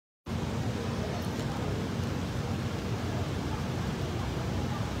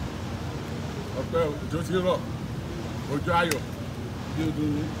pẹ́ òjò ti rọ̀ òjò ayọ̀ bí odò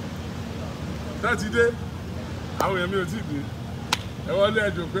ní. Sátidé àwọn èèyàn mi ò tí ì dé ẹ wọlé ẹ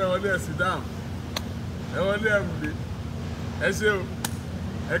jòkó ẹ wọlé ẹ sit down ẹ wọlé ẹ rùdé ẹ ṣé o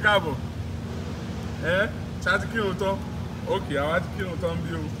ẹ káàbọ̀ ẹ ṣáàtì kírun tán òkè àwa ti kírun tán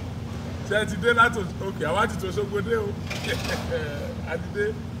bí o ṣe ti dé láti òkè àwa ti tó Òṣogbo dé o àti dé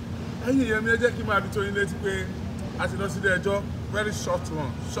ẹ̀yin èèyàn mi ẹ jẹ́ kí n máa fi tó yín létí pé a ti lọ sí ilé ẹjọ́ very short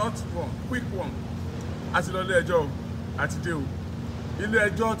one quick one a ti lọ ilé ẹjọ́ o àti dé o ilé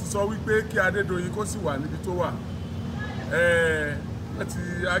ẹjọ́ ti sọ wípé kí Adédoyin kó sì wà níbi tó wà wọ́n ti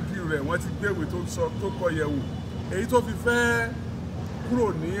ágìrì rẹ̀ wọ́n ti gbéwèé tó kọ yẹ̀wò èyí tó fi fẹ́ kúrò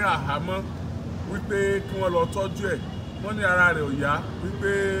ní àhámọ́ wípé kí wọ́n lọ tọ́jú ẹ̀ wọ́n ní ara rẹ̀ ò yá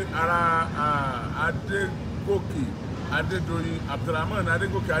wípé ara Adegoke Adédoyin Abdulrahman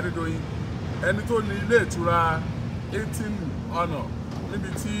Adegoke Adédoyin ẹni tó ní ilé ìtura 18 Honor níbi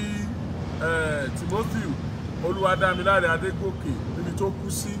tí Timothy Olúwadámiláre Adégòkè níbi tó kú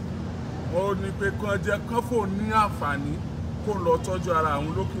sí wọ́n ní pé kán fò ní àǹfààní kó lọ tọ́jú ara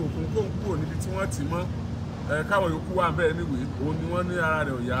àwọn lókè òkun kó ń kúrò níbi tí wọ́n ti mọ́ káwọn yòókù wà bẹ́ẹ̀ níwèé òun ni wọ́n ní ara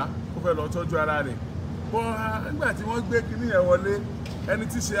rẹ̀ ò yá kó fẹ́ lọ tọ́jú ara rẹ̀ bọ́ nígbà tí wọ́n gbé kinní yẹn wọlé ẹni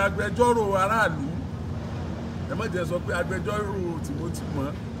tí ṣe agbẹjọ́rò aráàlú ẹ má jẹ́ sọ pé agbẹjọ́rò Timothy mọ́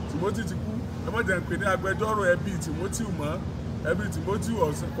Timothy ti kú ẹ má jẹ́ ń pè ní agbẹjọ́rò ẹbí Timothy mọ́ ẹbí Timothy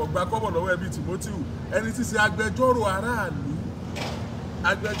ọ̀sìn kò gba kọ́bọ̀ lọ́wọ́ ẹbí Timothy ẹni tí ṣe agbẹjọ́rò aráàlú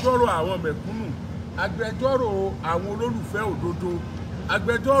agbẹjọ́rò àwọn mẹ̀kúnnù agbẹjọ́rò àwọn olólùfẹ́ òdodo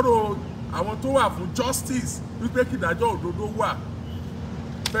agbẹjọ́rò àwọn tó wà fún justice wípé kí ìdájọ́ òdodo wà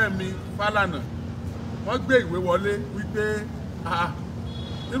Fẹ́mi Fálànà wọ́n gbé ìwé wọlé wípé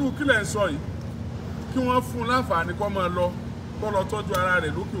irú kílẹ̀ ń sọ yìí kí wọ́n fún un láǹfààní kó máa lọ tọ́jú ara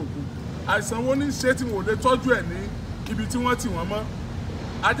rẹ̀ lókè òkun àìsàn wo ní ṣe tí wọn ò lè tọ́jú ẹ̀ ní ibi tí wọ́n tì wọ́n mọ́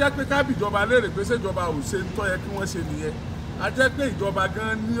a jẹ́ pé kábìjọba léèrè pé ṣèjọba ò ṣe ń tọ́ yẹ kí wọ́n ṣe nìyẹn a jẹ́ pé ìjọba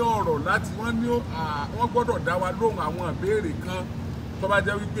gan ní ọ̀rọ̀ láti wọ́n gbọ́dọ̀ dá wa lóhùn àwọn ìbéèrè kan tó bá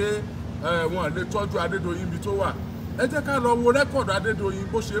jẹ́ wípé wọn lè tọ́jú Adédoyin ibi tó wà ẹ jẹ́ ká lọ wo rẹ́kọ̀dù Adédoyin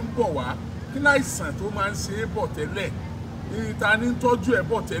bó ṣe ń bọ̀ wá kí láìsàn tó máa ń ṣe é bọ̀ tẹ́lẹ̀ ìta ní tọ́jú ẹ̀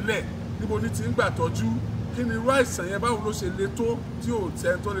bọ̀ tẹ́lẹ̀ níbo ní ti ń gbà tọ́jú kí ni irú àìsàn yẹn báwo ló ṣe le tó tí ò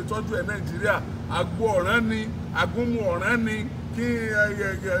tẹ́ tó lè tọ́jú ẹ̀ Nàìjíríà àgbo ọ̀ràn ni àgúnmu ọ̀ràn ni kí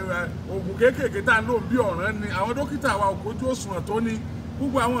oògùn kéékèèké tá à ń lò bí ọ̀ràn ni àwọn dókítà wa òkójú òṣùwọ̀n tó ní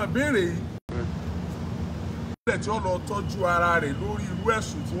gbogbo àwọn ìbéèrè yìí. ìbéèrè tí ó lọ tọ́jú ara rẹ̀ lórí irú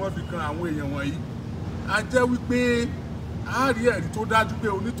ẹ̀sùn tí wọ́n fi kan àwọn èèyàn wọ̀nyí a jẹ́ wípé a rí ẹ̀rí tó dájú pé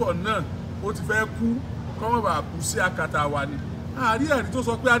onítọ̀ náà ó ti fẹ́ kú kọ́mọ̀ bá kú sí akàtà wa ni a rí ẹ̀rí tó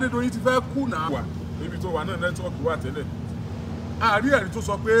sọ pé Adédoyin ti fẹ́ kú náà wà níbi tó wà náà nẹ́tíwọ́ọ̀kì wà tẹ́lẹ̀ a rí ẹ̀rí tó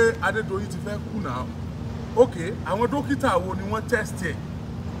sọ pé Adédoyin ti fẹ́ kú náà ok àwọn dókítà wo ni wọ́n test ẹ̀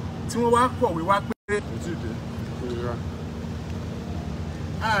tí wọ́n wá kọ̀wé wá pé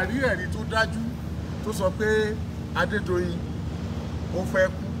a rí ẹ̀rí tó dájú tó sọ pé Adédoyin ó fẹ́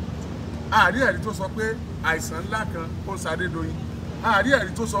kú a rí ẹ̀rí tó sọ pé àìsàn ńlá kan ó ń ṣe Adédoyin a rí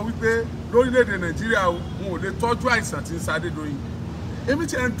ẹ̀rí tó sọ wípé lórílẹ̀‐èdè Nàìjíríà wọn ò lè tọ́jú àìsàn tí ń ṣe Adédoyin èmi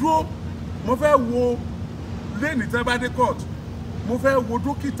ti ẹ̀ ń dúró mo fẹ́ wo lẹ́nìí tẹ́ bá dé court mo fẹ́ wo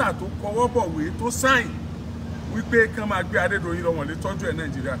dókítà tó kọwọ́ bọ̀wé tó sáìn wípé kán máa gbé Adédoyin lọ wọ́n lè tọ́jú ẹ̀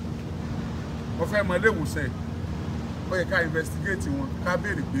Nàìjíríà mo fẹ́ mọ ilé ìwòsàn ẹ̀ ó yẹ ká investigate wọn ká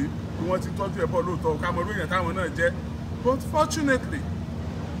béèrè pé bí wọ́n ti tọ́jú ẹ̀ bọ̀ lóòótọ́ ká mọ lóyìn táwọn náà jẹ́ but fortunately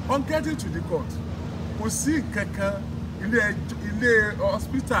on getting to the court kò sí kankan ilé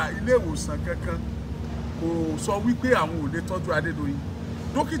hospital ilé ìwòsàn kankan kò sọ wípé àwọn ò lè tọ́jú Adédoyin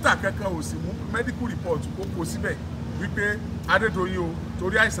dókítà kankan ò sì mú medical report kó kó síbẹ̀ wípé Adédoyin o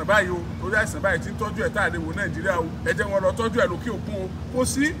torí àìsàn báyìí o torí àìsàn báyìí tí ń tọ́jú ẹ̀ tá à lè wò Nàìjíríà o ẹ jẹ́ wọn lọ tọ́jú ẹ̀ lókè òkun o kò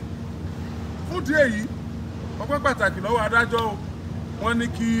sí fún díẹ̀ yìí ọpẹ́ pàtàkì lọ́wọ́ adájọ́ o wọ́n ní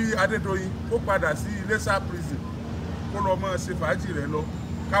kí Adédoyin kó padà sí Iléṣà prison kó lọ mọ́ ṣe fàájì rẹ̀ lọ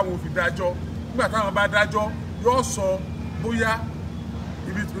káwọn fi dájọ́ nígbà táwọn bá dájọ́ yóò sọ bóyá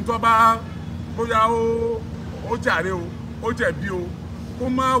ibi tó bá bóyá ó jàre o ó jẹ̀bi o kó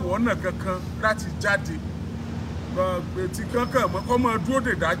má wọ́nà kankan láti jáde tí kankan mọ́ kọ́ mọ́ dúró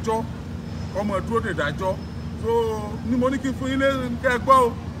dè dájọ́ tó ní mo ní kí fún ilé kẹ́ gbọ́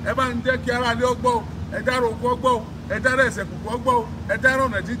o ẹ bá ń jẹ́ kí ara lé ọgbọ́ o ẹ dára òkú ọgbọ́ o ẹ dára ẹsẹ̀ kùkù ọgbọ́ o ẹ dára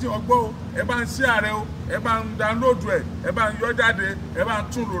ọ̀nà jíjìn ọgbọ́ o ẹ bá ń ṣí ààrẹ o ẹ bá ń download ẹ bá ń yọ jáde ẹ bá ń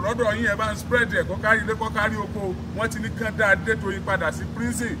tún lò lọ́dọ̀ yín ẹ bá ń spread ẹ̀ kó kárí ilé kó kárí oko wọ́n ti ní kán dá Adédoyin padà sí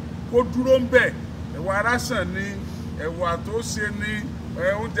prison kó dúró ń bẹ̀ ẹ̀wà aráṣàn ni ẹ̀wà tó ṣe ni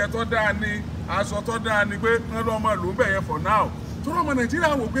oúnjẹ tó dáa ni aṣọ tó dáa ni pé wọ́n lọ́ mọ̀ ló ń bẹ̀ yẹn for now tó rọ̀ ọmọ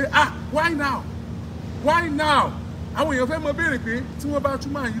Nàìjíríà wò pé why now àwọn èèyàn fẹ́ mọ béèrè pé tí wọ́n bá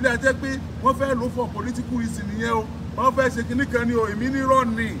túmọ̀ àyílé ajẹ́ pé wọ́n fẹ́ lò for political reason nìyẹn o wọ́n fẹ́ ṣe kinní kan ni o èmi nírọ́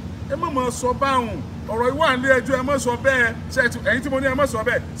ni ẹ má mọ̀ sọ báwọn ọ̀rọ̀ ìwà nílé ẹjọ́ ẹ má sọ bẹ́ẹ̀ ẹ̀yin tí mo ní ẹ má sọ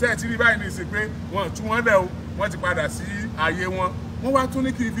bẹ́ẹ̀ ṣe ẹ ti rí báyìí ní ìsìn pé wọ́n tú wọn lẹ̀ o wọ́n ti padà sí ààyè wọn wọ́n wá tún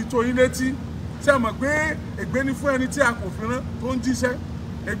ní kí n fi tó yín létí ṣe mọ̀ pé ègbé ni fún ẹni tí a kò fi rán tó ń jíṣẹ́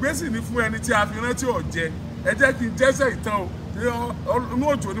ègbé sì ni fún ẹni tí a fi rán tí ò jẹ ẹ jẹ́ kí n jẹ́sẹ̀ ìtàn o inú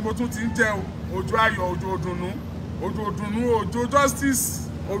òjò ni mo tún ti ń jẹ o òjò ayọ̀ òjò òdùnnú òjò justice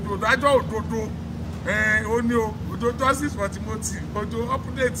òjò ìdájọ́ òdodo ó ní o òjò justice for Timothy òjò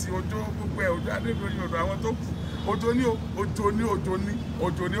update òjò gbogbo ẹ̀ òjò Adédoyin òjò àwọn tó kù òjò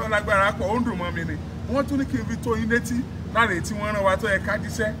ní ọlágbára pọ̀ ó ń dùn mọ́ mi ni wọ́n tún ní kí n fi tó yín létí láàrin tí wọ́n rán wa tó yẹ ká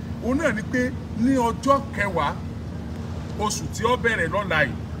jíṣẹ́ òun náà ni pé ní ọjọ́ 10 oṣù tí ó bẹ̀rẹ̀ lọ́la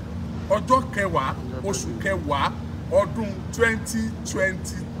yìí ọjọ́ 10 oṣù 10 ọdún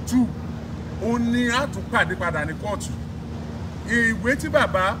 2022 òun ni a tún pàdé padà ní kóòtù ìwé tí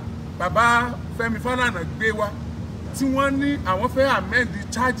bàbá Fẹ́mi Fálànà gbé wá tí wọ́n ní àwọn fẹ́ amend the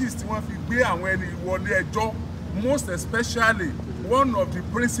charges tí wọ́n fi gbé àwọn ẹni wọlé ẹjọ́ most especially one of the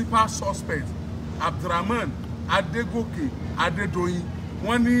principal suspects Abdulrahman Adegoke Adedoyin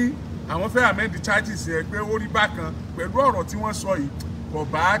wọ́n ní àwọn fẹ́ amend the charges yẹn pé ó rí bákan pẹ̀lú ọ̀rọ̀ tí wọ́n sọ yìí kò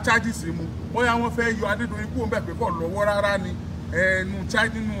bá charges mu bóyá wọ́n fẹ́ yọ Adedoyin kúrò ńbẹ̀ pé kò lọ́wọ́ rárá ni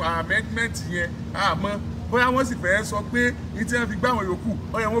nínú amendment yẹn àmọ́ bóyá wọ́n sì fẹ́ sọ pé ní tí wọ́n fi gbá wọn yòókù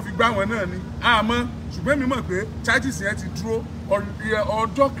ọyẹ wọ́n fi gbá wọn náà ni àmọ́ ṣùgbọ́n mi mọ̀ pé charges yẹn ti dúró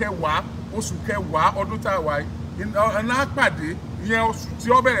ọjọ́ 10 oṣù 10 ọdún tá a wà yìí ọ̀nà àpàdé ìyẹn oṣù tí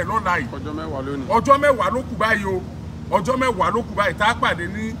ó bẹ̀rẹ̀ lọ́la yìí ọjọ́ 10 ló kù báyìí o ọjọ́ 10 ló kù báyìí tá a pàdé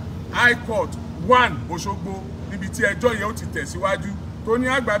ní High Court 1 Òṣogbo níbi tí ẹjọ́ yẹn ó ti tẹ̀síwájú tó ní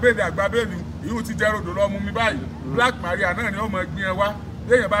àgbàbẹ́ẹ̀lì ìhun ti jẹ́ rodò lọ́mú mi báyìí Black Maria náà ni ó mọ̀ gbin ẹ wá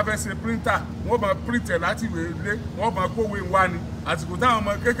léèyàn bá fẹ́ ṣe printer wọ́n mọ̀ printer láti ìwé ilé wọ́n mọ̀ kówé wá ni àsìkò táwọn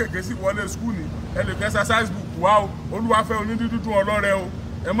ọmọ kéékèèké sì wọlé skul ni ẹ lè fẹ́ exercise book wá o Olúwafẹ́ onídúdú ọlọ́rẹ o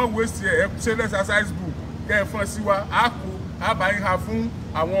ẹ mọ̀ waste ẹ ṣe exercise book kẹ́ ẹ fọ́n sí wa á kó àbáyín ha fún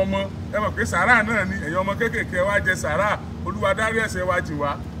àwọn ọmọ ẹ mọ̀ pé sàrà náà ni ẹ̀yin ọmọ kéékèèké wá jẹ sàrà Olúwa dárí ẹ̀ṣẹ̀ wa jì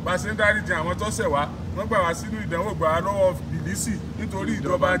wá bá a ṣe ń dáríjì àwọn tó ṣẹ̀ wá wọ́n gbà wá sínú ìdánwò gbà wá lọ́wọ́ bìlísì nítorí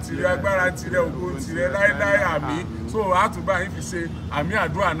ìjọba tirẹ̀ agbára tirẹ̀ ògo tirẹ̀ láéláé àmì so àtúbà yín fi ṣe àmì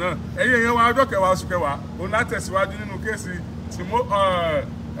àdúrà náà ẹ̀yin èèyàn wa ọjọ́ 10 oṣù 10 òun látẹ̀síwájú nínú kéèsì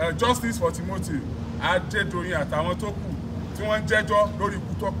justice for Timothy Adedoyin àtàwọn tó kù tí wọ́n ń jẹ́jọ́ lórí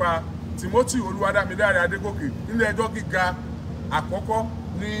ikú tó pa Timothy Olúwadámiláre Adégòkè nílé ẹjọ́ gíga àkọ́kọ́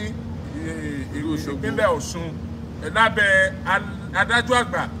ní ìpínlẹ̀ Ọ̀ṣun lábẹ́ adájọ́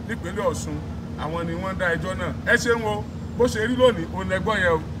àgbà nípínlẹ̀ Ọ̀ṣun àwọn ni wọ́n dá ẹjọ́ náà ẹ ṣeun o bó ṣe rí lónìí òun lẹ́gbọ́n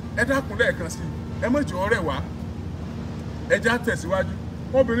yẹn o ẹ dákun lẹ́ẹ̀kan sí ẹ mọ̀jọ́ ọ̀rẹ́ wa ẹ já tẹ̀síwájú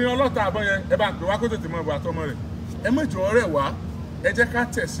obìnrin ọlọ́ta àbọ̀ yẹn ẹ bá ń pè wá kó tètè mọ ìwà àtọmọ rẹ̀ ẹ mọ̀jọ́ ọ̀rẹ́ wa ẹ jẹ́ ká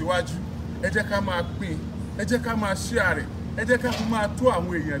tẹ̀síwájú ẹ jẹ́ ká máa pín ẹ jẹ́ ká máa share rẹ̀ ẹ jẹ́ ká fi máa tó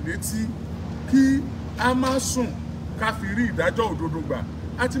àwọn èèyàn létí kí a má sùn ká fi rí ìdájọ́ òdodo gbà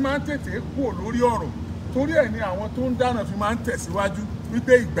a ti máa ń tètè kúrò lórí ọ̀rọ̀ torí ẹ̀ ni àwọn tó ń dáná fi máa ń tẹ̀síwájú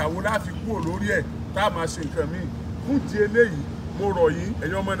wípé ìgbà wo la fi kúrò lórí ẹ̀ tá a máa ṣe nǹkan míì fún di eléyìí mo rọ̀ yín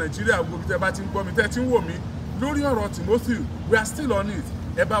ẹ̀yin ọmọ Nàìjíríà gbogbo bí tẹ́ bá ti ń gbọ́ mi tẹ́ ti ń wò mí lórí ọ̀rọ̀ Timothy we are still on it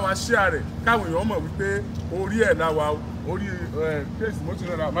ẹ bá wa share rẹ̀ káwọn èèyàn mọ̀ wípé orí ẹ̀ la wa orí kéèsì Timothy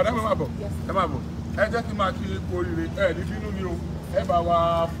náà madam ẹ má bọ̀ ẹ jẹ́ kí n máa kí ipò oríire ẹ ní bínú ni o ẹ bá wa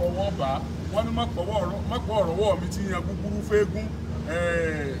fọwọ́ bá wọ́n ní mọ̀pọ̀ ọ̀rọ̀ wọ̀ mi ti yan gúgúrú fẹ́gún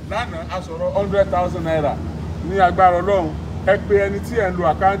lánàá a sọ̀rọ̀ 100,000 naira ní agbára Ọlọ́run ẹ pé ẹni tí ẹ ń lo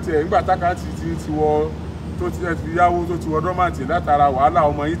àkáǹtì ẹ nígbà tákáǹtì ti wọ tó ti ẹ fi yáwó tó ti wọ dọ́màtì látara wàhálà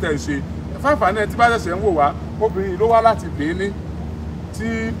ọmọ yín tẹ̀ ṣe fáfàánì ẹ tí bá ṣẹ̀ṣẹ̀ ń wò wá obìnrin ló wá láti Benin tí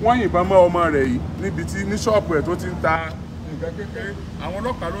wọ́n yìnbọn mọ́ ọmọ rẹ̀ yìí níbi tí ní ṣọ́ọ̀bù ẹ̀ tó ti ń ta nǹkan kékeré àwọn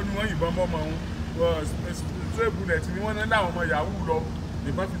ọlọ́pàá ló ní wọ́n yìnbọn mọ́ ọmọ wọn stray bullet ni wọ́n ní láwọn ọmọ yahoo lọ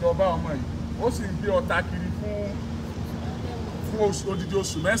nìbọn fi lọ bá ọmọ yìí ó sì ń gbé ọta kiri fún odidi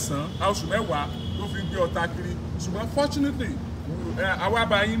oṣù mẹ́wàá ló fi ń gbé ọta kiri ṣùgbọ́n fortunately àwa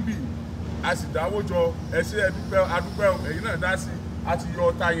bá yín bì a sì dáwó jọ ẹ ṣé adúpẹ́ ẹ̀yin náà dá sí àti yọ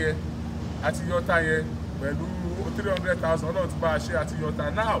ọta yẹn pẹ̀lú 300,000 Ọlọ́run ti bá a ṣe àti yọ ọta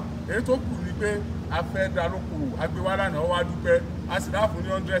now èyí tó kù ni pé a fẹ́ dá lókòwò agbéwálà náà wá dúpẹ́ a sì dá fún ní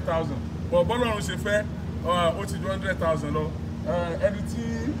 100,000 bọ̀ bọ́lọ́run ṣe fẹ́ ó ti ju 100,000 lọ ẹni tí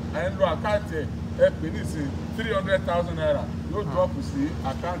ẹ ń lo àkáǹtì ẹ pè ní ìsìn 300,000 naira yóò drop sí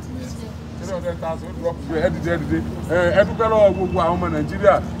àkáǹtì yẹn 300,000 yóò drop sí ẹdìdẹ ẹ dúpẹ́ lọ́wọ́ gbogbo àwọn ọmọ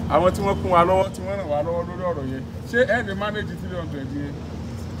Nàìjíríà àwọn tí wọ́n kún wa lọ́wọ́ tí wọ́n ràn wá lọ́wọ́ lórí ọ̀rọ̀ yẹn ṣé ẹ lè manage 300 yẹn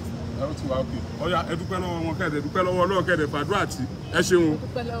ó ti wá òkè ọ̀yà ẹ dúpẹ́ lọ́wọ́ wọn kẹ́ẹ̀dẹ̀ dúpẹ́ lọ́wọ́ ọlọ́ọ̀ kẹ́ẹ̀dẹ̀ fàdúrà tí ẹ ṣeun. Mo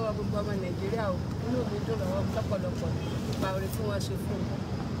dúpẹ́ lọ́wọ́ gbogbo ọmọ Nàìjíríà o inú mi dùn lọ́wọ́ lọ́pọ̀lọpọ̀ nípa oore tí wọ́n ṣe fún mi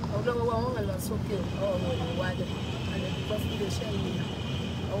ọlọ́wọ́ wọn wọ́n lọ sókè ọwọ́ wọn ò ní wálẹ̀ àlẹ́ dúpẹ́ fún iléeṣẹ́ yìí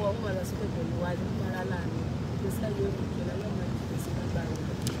ọwọ́ wọn lọ sókè kò ní wálẹ̀ mọ́ra láàrin iléeṣẹ́ yìí ò ní ìpínlẹ̀ lọ́mọ ìpèsè lágbára.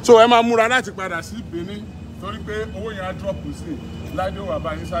 So ẹ máa múra láti padà sí Benin torí pé owó yẹn á drop sí láìdé wà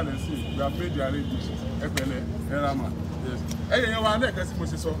bá yín sálẹ̀ sí we have made the arrangement ẹ pẹ̀lẹ́ ẹ ra mà ẹ̀yin yẹn wa lẹ́ẹ̀kan sí mo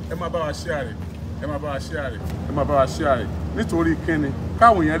ṣe sọ ẹ máa bá wa share rẹ̀ ẹ máa bá wa share rẹ̀ ẹ máa bá wa share rẹ̀ nítorí kíni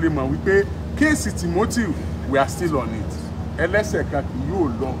káwọn èèyàn lè mọ̀ wípé kéèsì Timothy we are still on it ẹlẹ́ṣẹ̀ kan kì yóò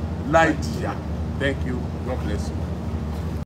lọ láì jìyà. Thank you. God bless you.